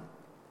fine.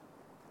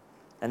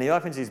 And he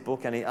opens his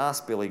book and he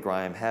asks Billy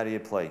Graham, "How do you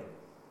plead?"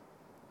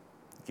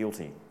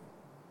 "Guilty,"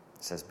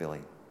 says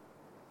Billy.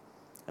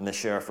 And the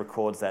sheriff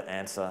records that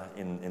answer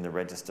in the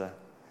register.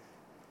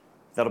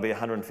 "That'll be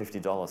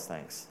 $150,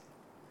 thanks."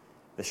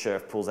 The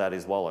sheriff pulls out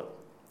his wallet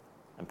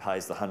and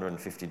pays the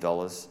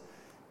 $150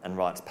 and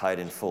writes "paid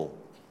in full"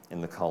 in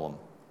the column,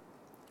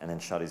 and then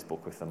shut his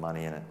book with the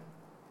money in it.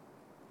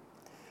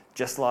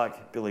 Just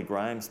like Billy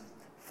Graham's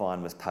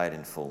fine was paid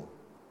in full,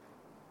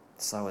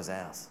 so is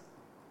ours.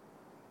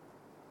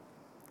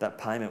 That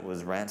payment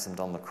was ransomed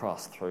on the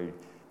cross through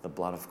the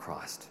blood of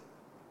Christ.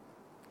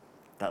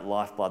 That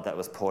lifeblood that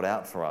was poured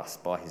out for us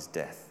by his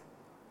death.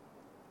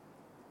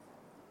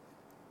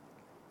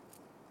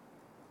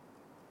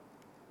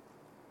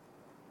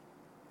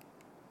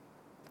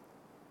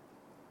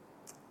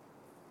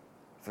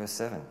 Verse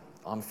 7,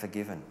 I'm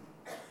forgiven.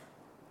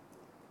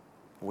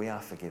 We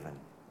are forgiven.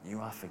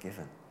 You are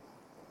forgiven.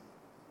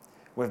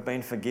 We've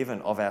been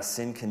forgiven of our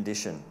sin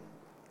condition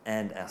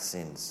and our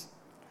sins.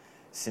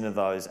 Sin are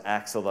those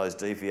acts or those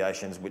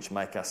deviations which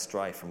make us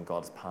stray from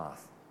God's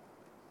path.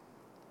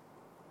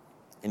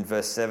 In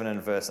verse 7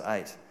 and verse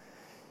 8,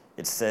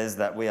 it says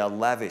that we are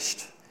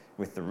lavished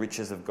with the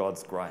riches of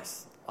God's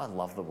grace. I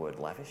love the word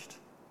lavished.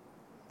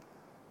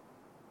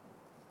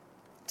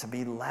 To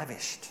be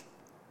lavished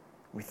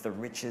with the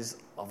riches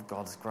of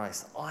God's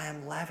grace. I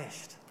am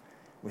lavished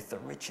with the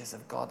riches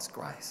of God's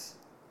grace.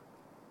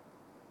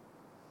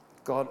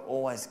 God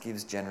always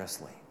gives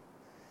generously.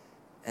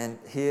 And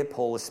here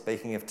Paul is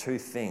speaking of two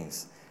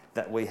things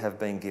that we have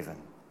been given.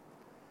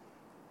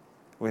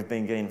 We've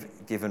been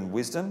given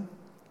wisdom,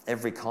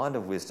 every kind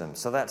of wisdom.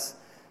 So that's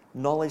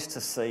knowledge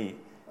to see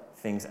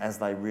things as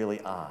they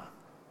really are.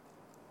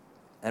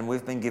 And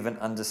we've been given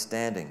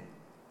understanding.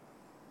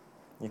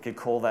 You could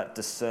call that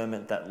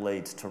discernment that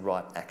leads to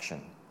right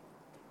action.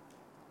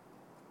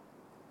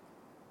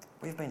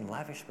 We've been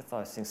lavished with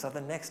those things. So the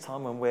next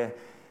time when we're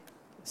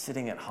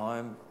sitting at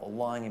home or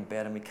lying in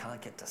bed and we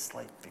can't get to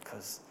sleep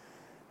because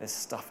there's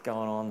stuff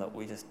going on that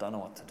we just don't know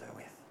what to do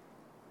with.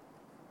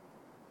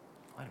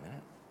 Wait a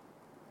minute.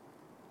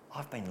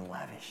 I've been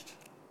lavished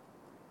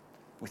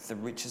with the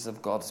riches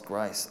of God's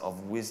grace,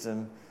 of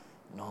wisdom,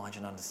 knowledge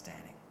and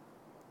understanding.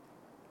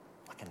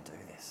 I can do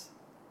this.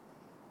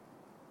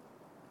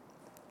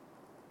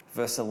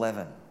 Verse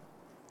 11.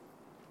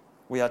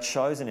 We are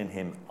chosen in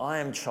him. I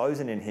am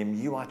chosen in him.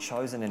 You are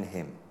chosen in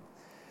him.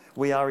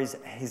 We are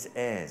his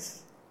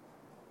heirs.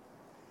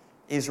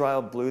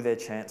 Israel blew their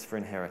chance for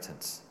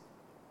inheritance.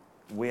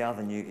 We are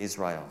the new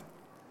Israel.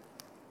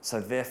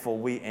 So therefore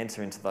we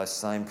enter into those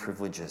same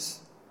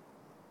privileges.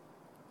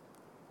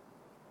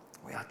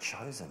 We are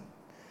chosen.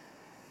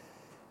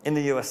 In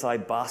the USA,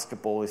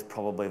 basketball is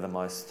probably the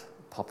most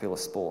popular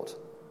sport.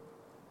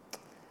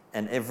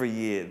 And every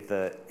year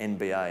the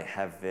NBA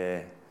have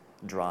their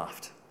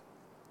draft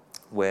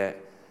where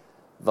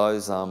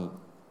those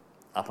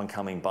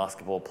up-and-coming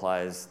basketball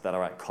players that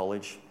are at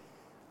college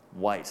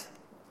wait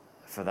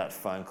for that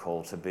phone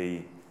call to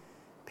be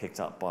picked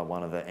up by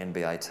one of the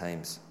NBA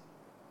teams.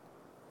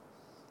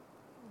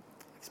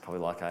 It's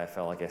probably like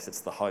AFL, I guess.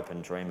 It's the hope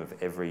and dream of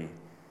every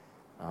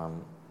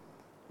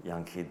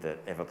young kid that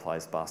ever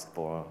plays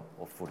basketball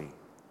or footy.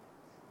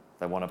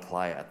 They want to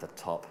play at the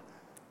top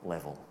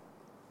level.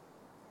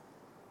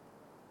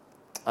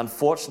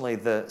 Unfortunately,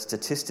 the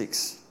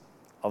statistics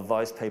of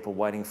those people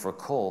waiting for a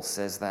call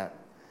says that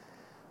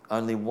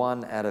only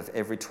 1 out of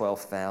every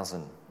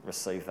 12,000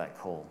 receive that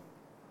call.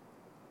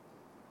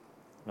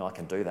 Now I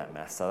can do that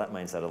math, so that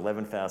means that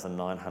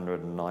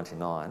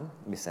 11,999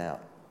 miss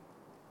out.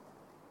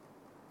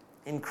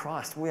 In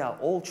Christ, we are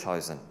all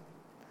chosen.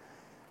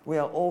 We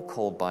are all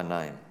called by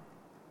name.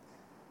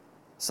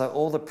 So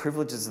all the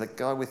privileges that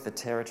go with the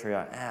territory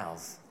are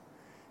ours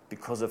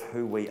because of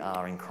who we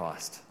are in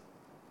Christ.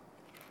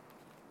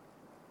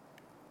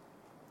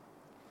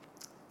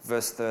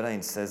 Verse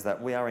 13 says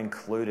that we are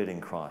included in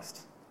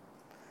Christ.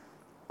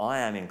 I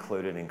am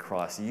included in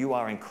Christ. You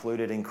are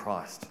included in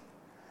Christ.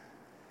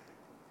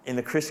 In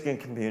the Christian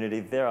community,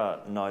 there are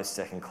no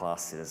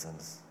second-class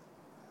citizens.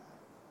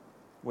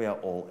 We are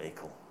all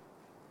equal.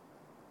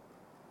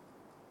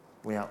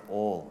 We are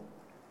all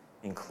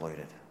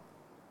included.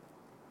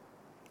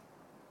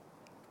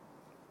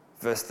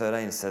 Verse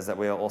 13 says that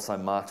we are also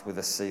marked with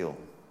a seal.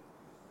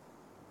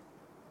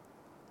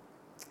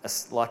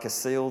 Like a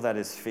seal that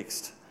is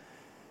fixed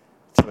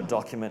to a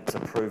document to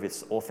prove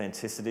its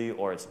authenticity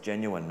or its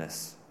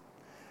genuineness.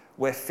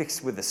 We're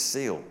fixed with a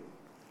seal,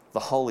 the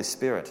Holy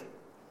Spirit.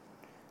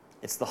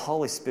 It's the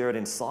Holy Spirit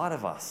inside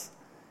of us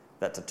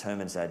that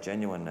determines our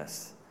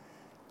genuineness.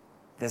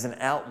 There's an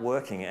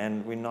outworking,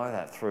 and we know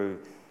that through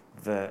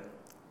the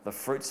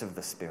fruits of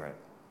the Spirit.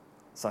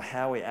 So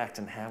how we act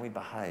and how we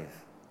behave.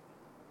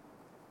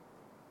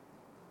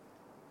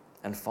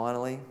 And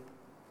finally,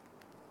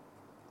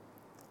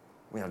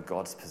 we are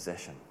God's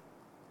possession.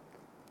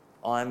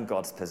 I'm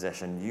God's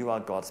possession. You are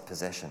God's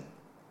possession.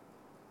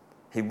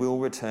 He will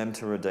return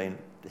to redeem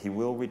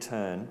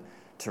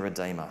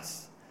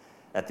us.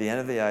 At the end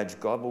of the age,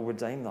 God will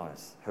redeem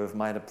those who have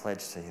made a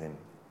pledge to him.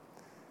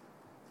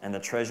 And the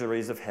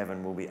treasuries of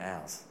heaven will be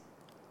ours.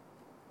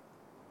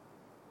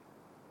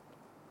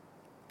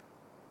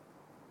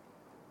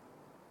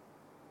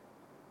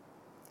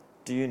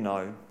 Do you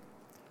know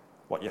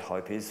what your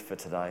hope is for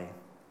today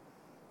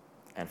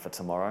and for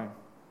tomorrow?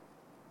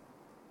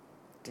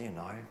 Do you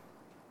know?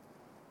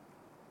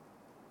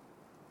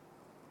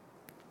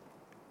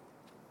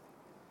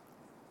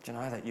 Do you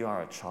know that you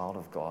are a child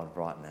of God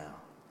right now?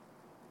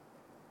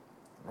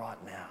 Right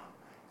now.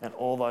 And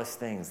all those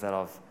things that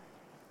I've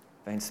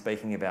been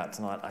speaking about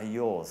tonight are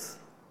yours.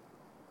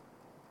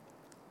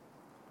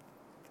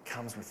 It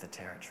comes with the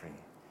territory.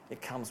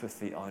 It comes with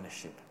the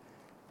ownership.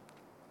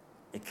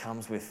 It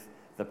comes with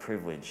the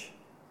privilege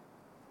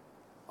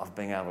of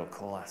being able to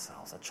call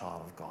ourselves a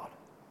child of God.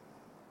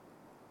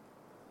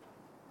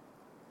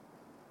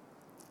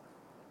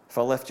 If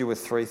I left you with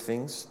 3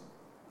 things,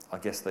 I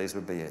guess these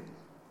would be it.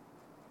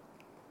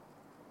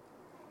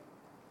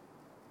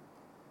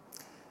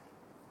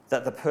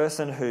 That the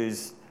person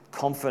whose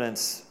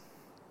confidence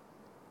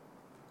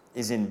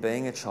is in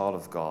being a child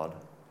of God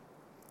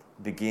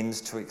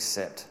begins to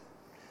accept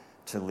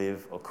to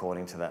live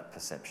according to that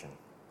perception.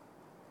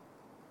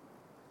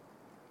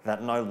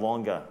 That no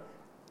longer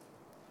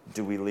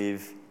do we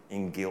live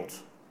in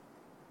guilt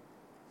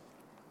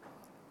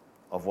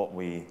of what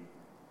we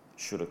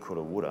shoulda,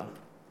 coulda, woulda,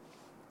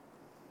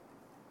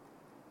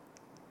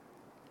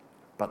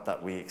 but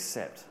that we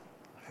accept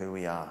who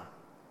we are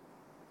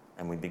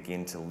and we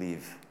begin to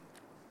live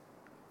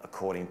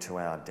according to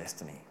our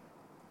destiny,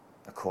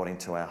 according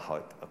to our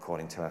hope,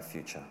 according to our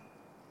future.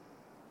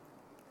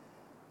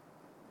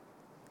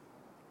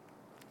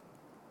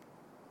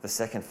 The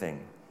second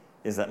thing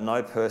is that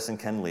no person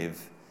can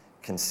live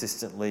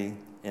consistently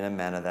in a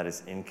manner that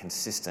is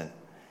inconsistent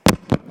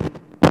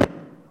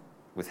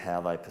with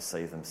how they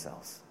perceive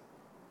themselves.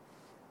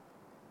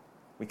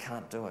 We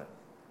can't do it.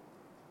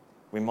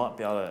 We might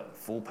be able to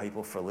fool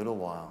people for a little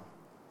while,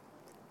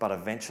 but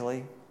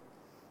eventually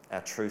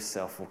our true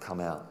self will come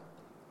out,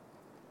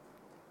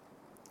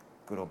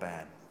 good or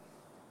bad.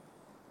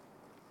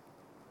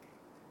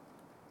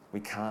 We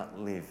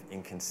can't live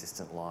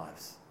inconsistent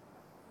lives.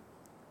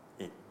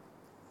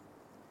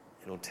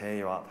 It'll tear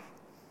you up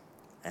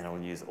and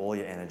it'll use all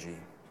your energy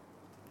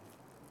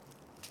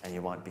and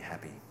you won't be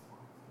happy.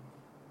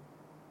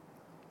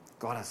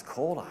 God has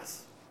called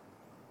us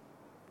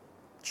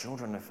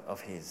children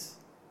of his.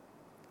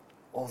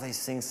 All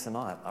these things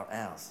tonight are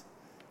ours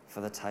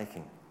for the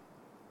taking.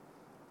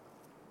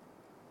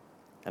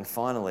 And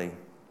finally,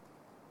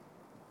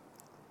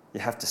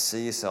 you have to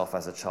see yourself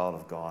as a child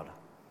of God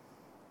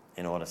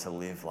in order to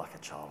live like a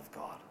child of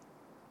God.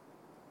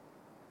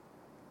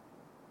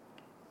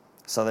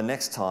 So the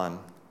next time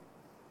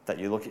that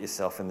you look at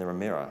yourself in the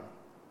mirror,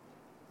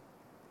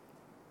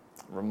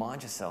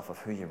 remind yourself of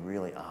who you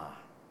really are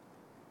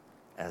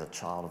as a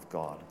child of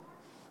God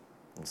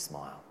and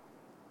smile.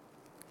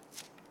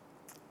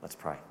 Let's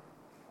pray.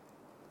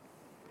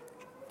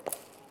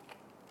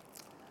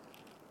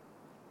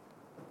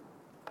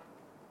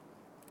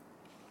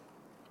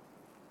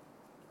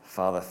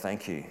 Father,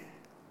 thank you.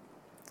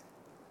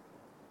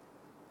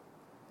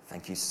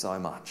 Thank you so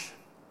much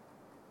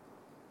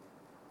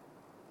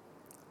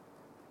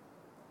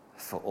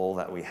for all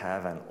that we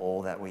have and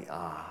all that we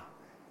are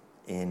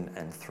in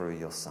and through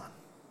your Son.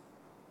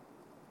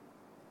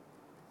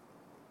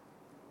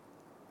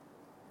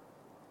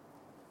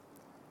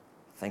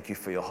 Thank you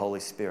for your Holy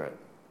Spirit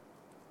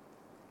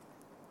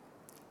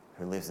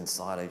who lives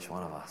inside each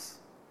one of us,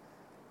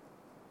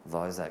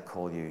 those that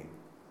call you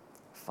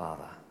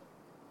Father,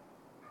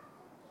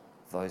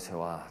 those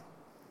who are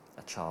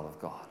a child of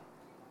God.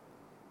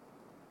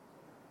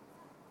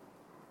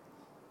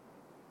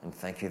 And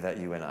thank you that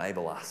you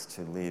enable us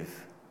to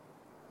live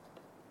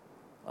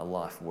a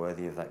life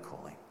worthy of that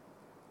calling.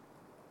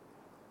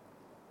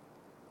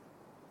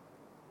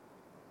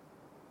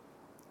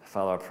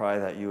 Father, I pray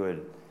that you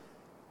would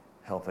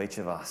help each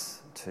of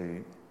us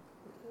to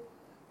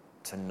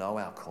know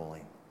our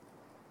calling,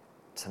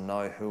 to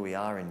know who we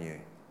are in you,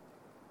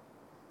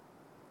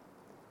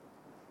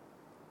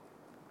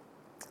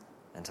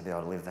 and to be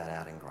able to live that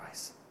out in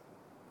grace.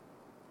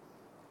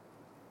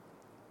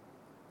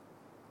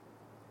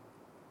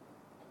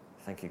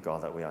 Thank you,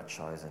 God, that we are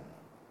chosen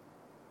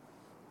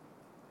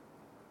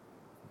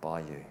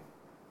by you.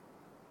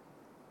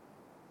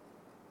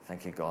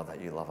 Thank you, God, that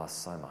you love us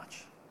so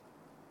much.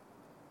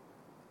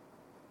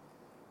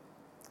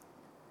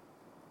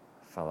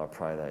 Father, I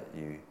pray that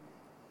you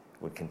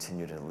would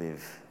continue to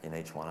live in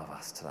each one of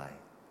us today,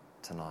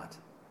 tonight.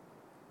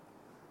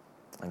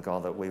 And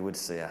God, that we would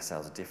see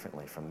ourselves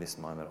differently from this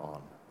moment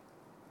on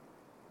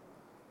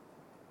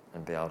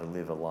and be able to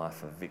live a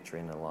life of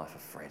victory and a life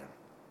of freedom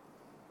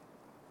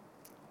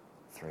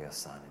through your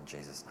Son, in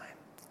Jesus' name.